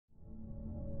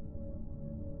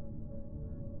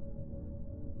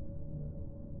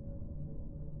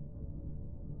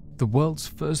The world's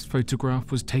first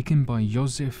photograph was taken by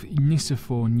Joseph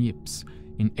Nicephore Niepce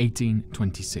in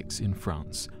 1826 in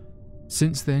France.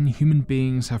 Since then, human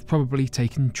beings have probably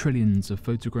taken trillions of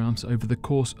photographs over the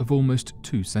course of almost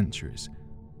 2 centuries.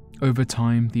 Over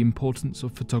time, the importance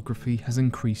of photography has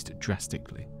increased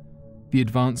drastically. The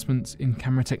advancements in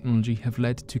camera technology have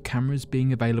led to cameras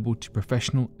being available to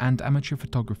professional and amateur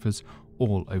photographers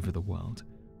all over the world.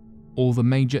 All the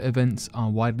major events are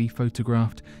widely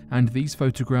photographed, and these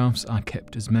photographs are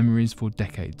kept as memories for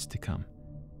decades to come.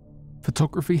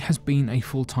 Photography has been a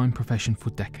full-time profession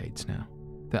for decades now.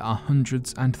 There are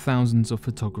hundreds and thousands of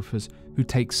photographers who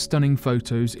take stunning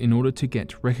photos in order to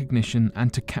get recognition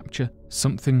and to capture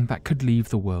something that could leave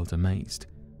the world amazed.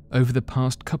 Over the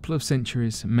past couple of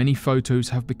centuries, many photos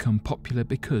have become popular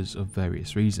because of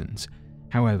various reasons.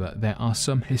 However, there are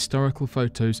some historical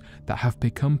photos that have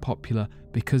become popular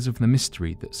because of the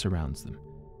mystery that surrounds them.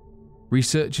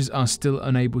 Researchers are still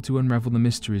unable to unravel the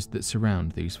mysteries that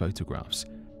surround these photographs.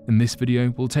 In this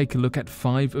video, we'll take a look at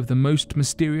 5 of the most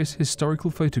mysterious historical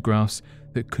photographs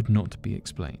that could not be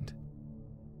explained.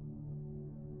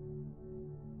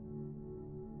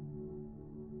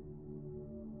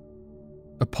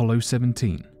 Apollo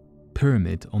 17 –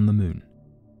 Pyramid on the Moon.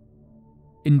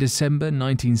 In December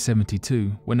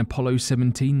 1972, when Apollo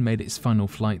 17 made its final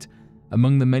flight,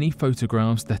 among the many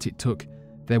photographs that it took,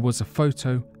 there was a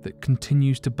photo that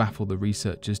continues to baffle the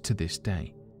researchers to this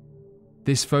day.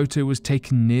 This photo was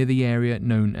taken near the area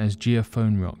known as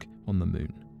Geophone Rock on the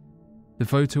Moon. The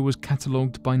photo was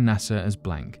catalogued by NASA as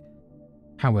blank.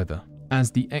 However, as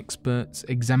the experts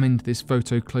examined this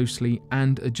photo closely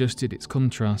and adjusted its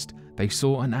contrast, they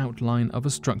saw an outline of a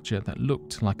structure that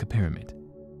looked like a pyramid.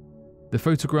 The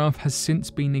photograph has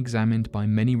since been examined by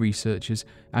many researchers,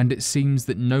 and it seems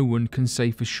that no one can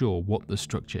say for sure what the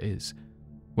structure is.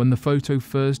 When the photo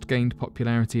first gained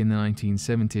popularity in the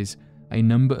 1970s, a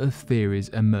number of theories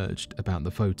emerged about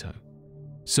the photo.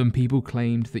 Some people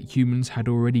claimed that humans had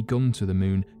already gone to the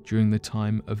moon during the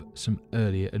time of some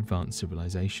earlier advanced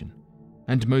civilization,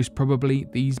 and most probably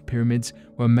these pyramids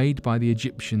were made by the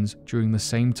Egyptians during the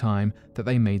same time that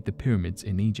they made the pyramids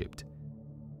in Egypt.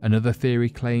 Another theory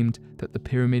claimed that the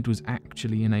pyramid was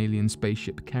actually an alien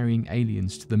spaceship carrying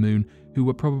aliens to the moon who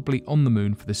were probably on the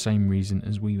moon for the same reason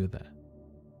as we were there.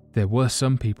 There were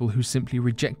some people who simply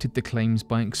rejected the claims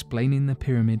by explaining the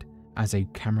pyramid as a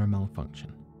camera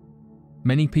malfunction.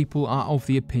 Many people are of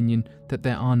the opinion that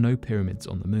there are no pyramids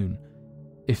on the moon.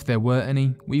 If there were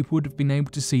any, we would have been able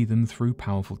to see them through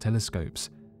powerful telescopes.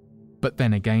 But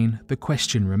then again, the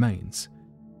question remains: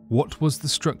 what was the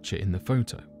structure in the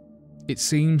photo? It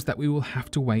seems that we will have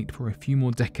to wait for a few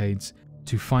more decades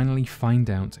to finally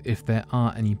find out if there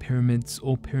are any pyramids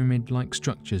or pyramid-like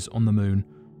structures on the moon,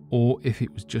 or if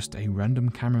it was just a random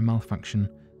camera malfunction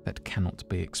that cannot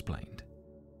be explained.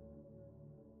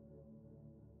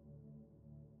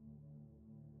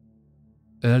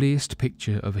 Earliest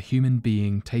picture of a human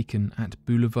being taken at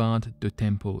Boulevard du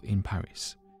Temple in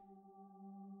Paris.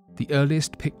 The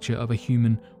earliest picture of a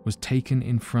human was taken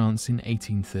in France in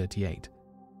 1838.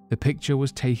 The picture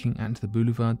was taken at the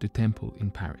Boulevard du Temple in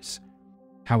Paris.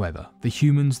 However, the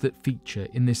humans that feature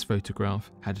in this photograph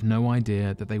had no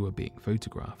idea that they were being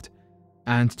photographed,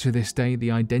 and to this day the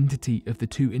identity of the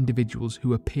 2 individuals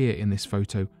who appear in this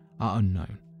photo are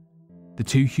unknown. The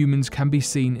 2 humans can be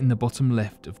seen in the bottom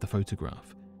left of the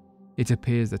photograph. It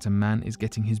appears that a man is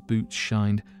getting his boots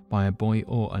shined by a boy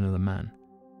or another man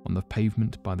on the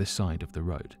pavement by the side of the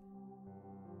road.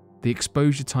 The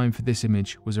exposure time for this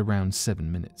image was around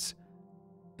 7 minutes.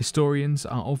 Historians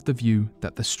are of the view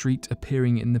that the street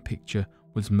appearing in the picture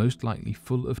was most likely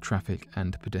full of traffic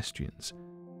and pedestrians,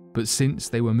 but since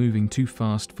they were moving too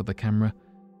fast for the camera,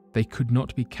 they could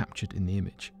not be captured in the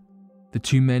image. The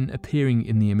 2 men appearing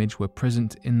in the image were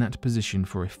present in that position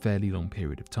for a fairly long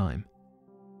period of time,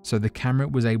 so the camera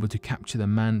was able to capture the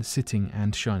man sitting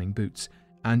and shining boots,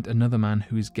 and another man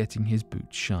who is getting his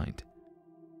boots shined.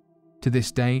 To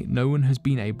this day, no one has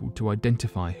been able to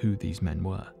identify who these men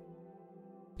were.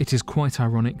 It is quite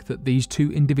ironic that these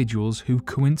 2 individuals who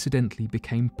coincidentally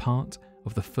became part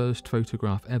of the first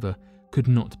photograph ever could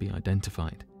not be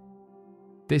identified.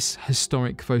 This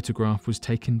historic photograph was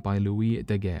taken by Louis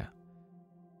Daguerre.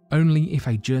 Only if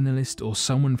a journalist or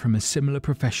someone from a similar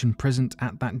profession present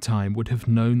at that time would have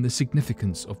known the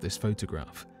significance of this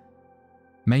photograph.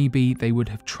 Maybe they would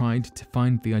have tried to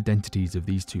find the identities of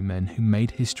these 2 men who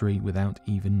made history without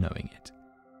even knowing it.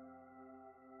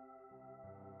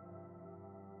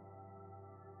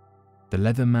 The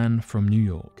Leather Man from New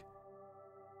York.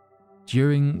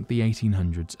 During the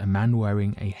 1800s, a man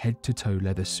wearing a head-to-toe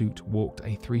leather suit walked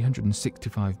a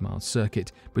 365-mile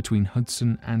circuit between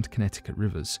Hudson and Connecticut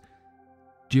rivers.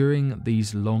 During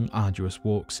these long, arduous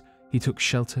walks, he took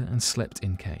shelter and slept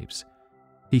in caves.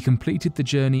 He completed the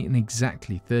journey in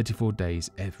exactly 34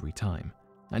 days every time,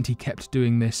 and he kept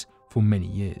doing this for many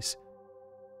years.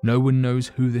 No one knows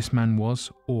who this man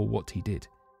was or what he did.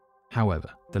 However,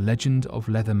 the legend of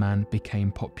Leatherman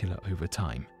became popular over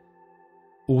time.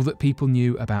 All that people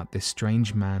knew about this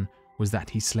strange man was that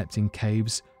he slept in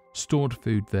caves, stored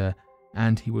food there,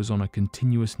 and he was on a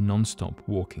continuous non-stop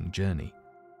walking journey.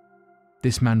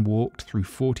 This man walked through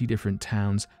 40 different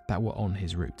towns that were on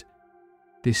his route.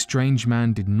 This strange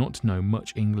man did not know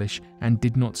much English and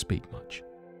did not speak much.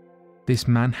 This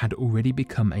man had already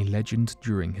become a legend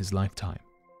during his lifetime.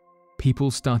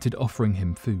 People started offering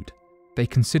him food. They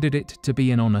considered it to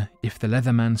be an honor if the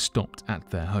Leatherman stopped at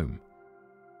their home.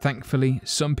 Thankfully,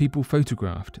 some people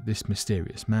photographed this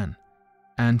mysterious man,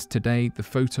 and today the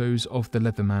photos of the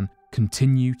Leatherman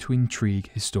continue to intrigue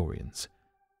historians.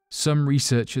 Some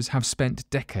researchers have spent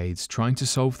decades trying to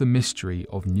solve the mystery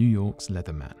of New York's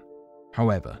Leatherman.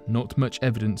 However, not much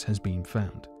evidence has been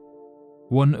found.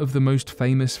 One of the most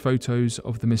famous photos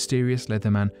of the mysterious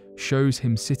Leatherman shows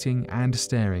him sitting and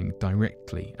staring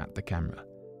directly at the camera.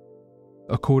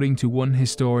 According to one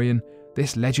historian,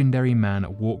 this legendary man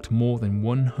walked more than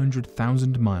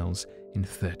 100,000 miles in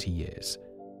 30 years.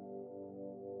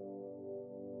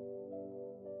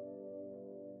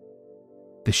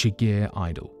 The Shigir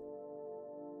Idol.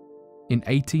 In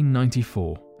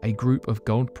 1894, a group of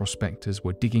gold prospectors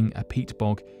were digging a peat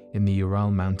bog in the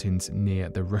Ural Mountains near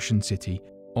the Russian city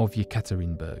of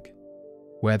Yekaterinburg,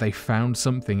 where they found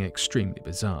something extremely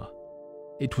bizarre.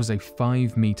 It was a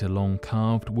 5-meter-long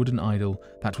carved wooden idol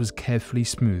that was carefully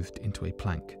smoothed into a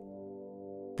plank.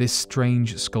 This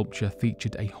strange sculpture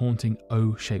featured a haunting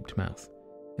O-shaped mouth.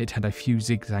 It had a few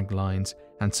zigzag lines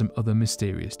and some other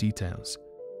mysterious details.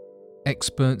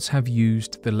 Experts have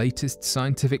used the latest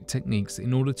scientific techniques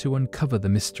in order to uncover the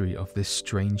mystery of this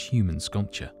strange human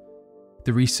sculpture.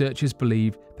 The researchers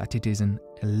believe that it is an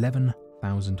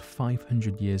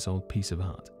 11,500 years old piece of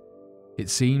art. It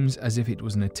seems as if it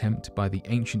was an attempt by the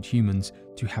ancient humans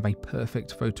to have a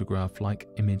perfect photograph-like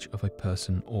image of a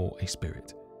person or a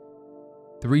spirit.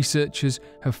 The researchers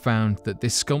have found that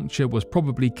this sculpture was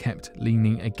probably kept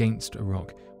leaning against a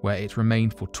rock, where it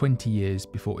remained for 20 years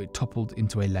before it toppled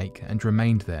into a lake and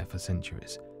remained there for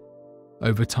centuries.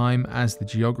 Over time, as the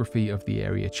geography of the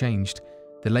area changed,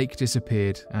 the lake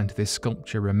disappeared and this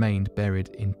sculpture remained buried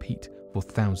in peat for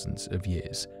thousands of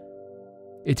years.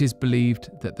 It is believed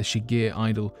that the Shigir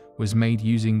idol was made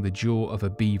using the jaw of a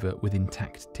beaver with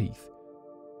intact teeth.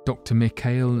 Dr.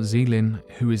 Mikhail Zilin,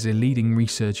 who is a leading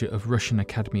researcher of Russian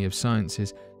Academy of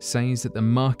Sciences, says that the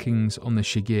markings on the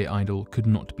Shigir idol could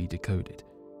not be decoded.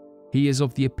 He is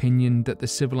of the opinion that the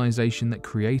civilization that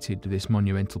created this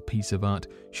monumental piece of art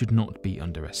should not be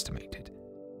underestimated.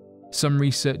 Some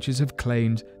researchers have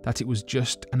claimed that it was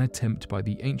just an attempt by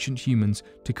the ancient humans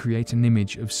to create an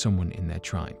image of someone in their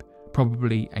tribe,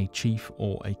 probably a chief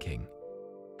or a king.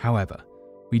 However,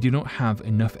 we do not have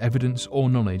enough evidence or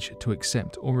knowledge to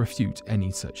accept or refute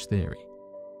any such theory.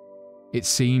 It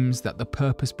seems that the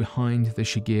purpose behind the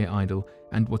Shigir idol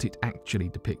and what it actually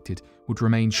depicted would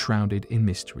remain shrouded in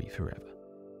mystery forever,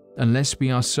 unless we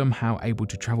are somehow able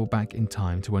to travel back in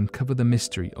time to uncover the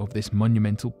mystery of this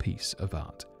monumental piece of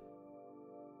art.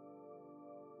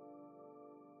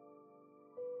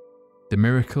 The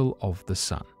Miracle of the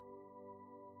Sun.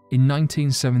 In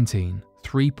 1917,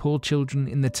 3 poor children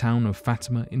in the town of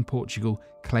Fatima in Portugal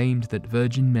claimed that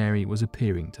Virgin Mary was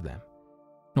appearing to them.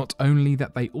 Not only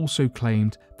that, they also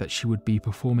claimed that she would be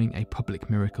performing a public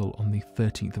miracle on the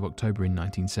 13th of October in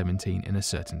 1917 in a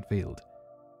certain field.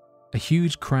 A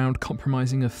huge crowd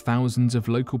comprising of thousands of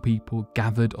local people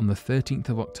gathered on the 13th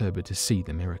of October to see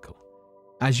the miracle.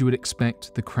 As you would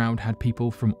expect, the crowd had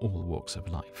people from all walks of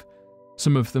life.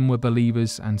 Some of them were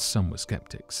believers and some were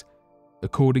skeptics.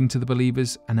 According to the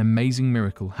believers, an amazing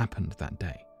miracle happened that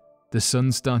day. The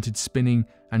sun started spinning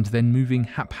and then moving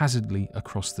haphazardly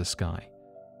across the sky.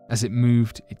 As it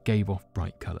moved, it gave off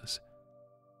bright colours.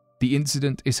 The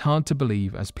incident is hard to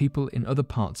believe, as people in other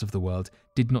parts of the world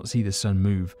did not see the sun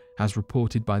move, as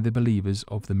reported by the believers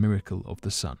of the miracle of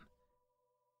the sun.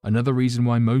 Another reason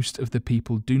why most of the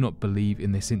people do not believe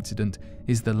in this incident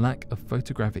is the lack of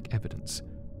photographic evidence.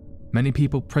 Many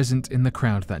people present in the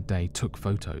crowd that day took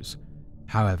photos.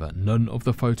 However, none of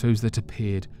the photos that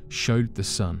appeared showed the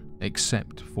sun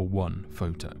except for one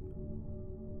photo.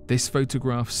 This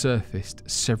photograph surfaced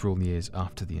several years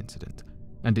after the incident.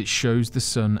 and it shows the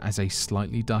sun as a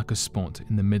slightly darker spot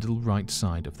in the middle right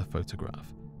side of the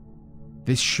photograph.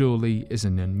 This surely is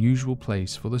an unusual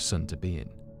place for the sun to be in.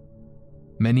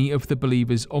 Many of the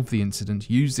believers of the incident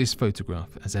use this photograph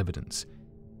as evidence.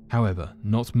 However,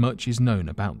 not much is known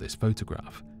about this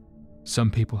photograph.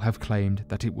 Some people have claimed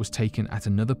that it was taken at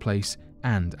another place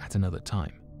and at another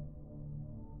time.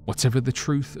 Whatever the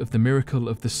truth of the miracle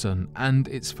of the sun and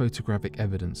its photographic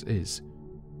evidence is,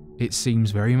 it seems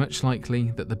very much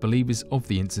likely that the believers of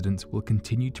the incident will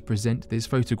continue to present this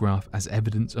photograph as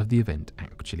evidence of the event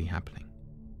actually happening.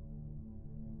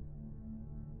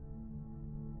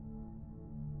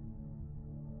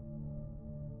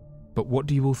 But what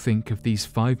do you all think of these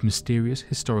 5 mysterious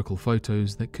historical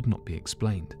photos that could not be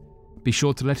explained? Be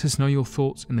sure to let us know your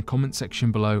thoughts in the comment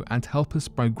section below and help us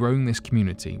by growing this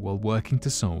community while working to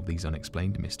solve these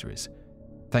unexplained mysteries.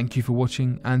 Thank you for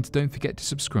watching, and don't forget to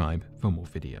subscribe for more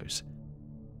videos.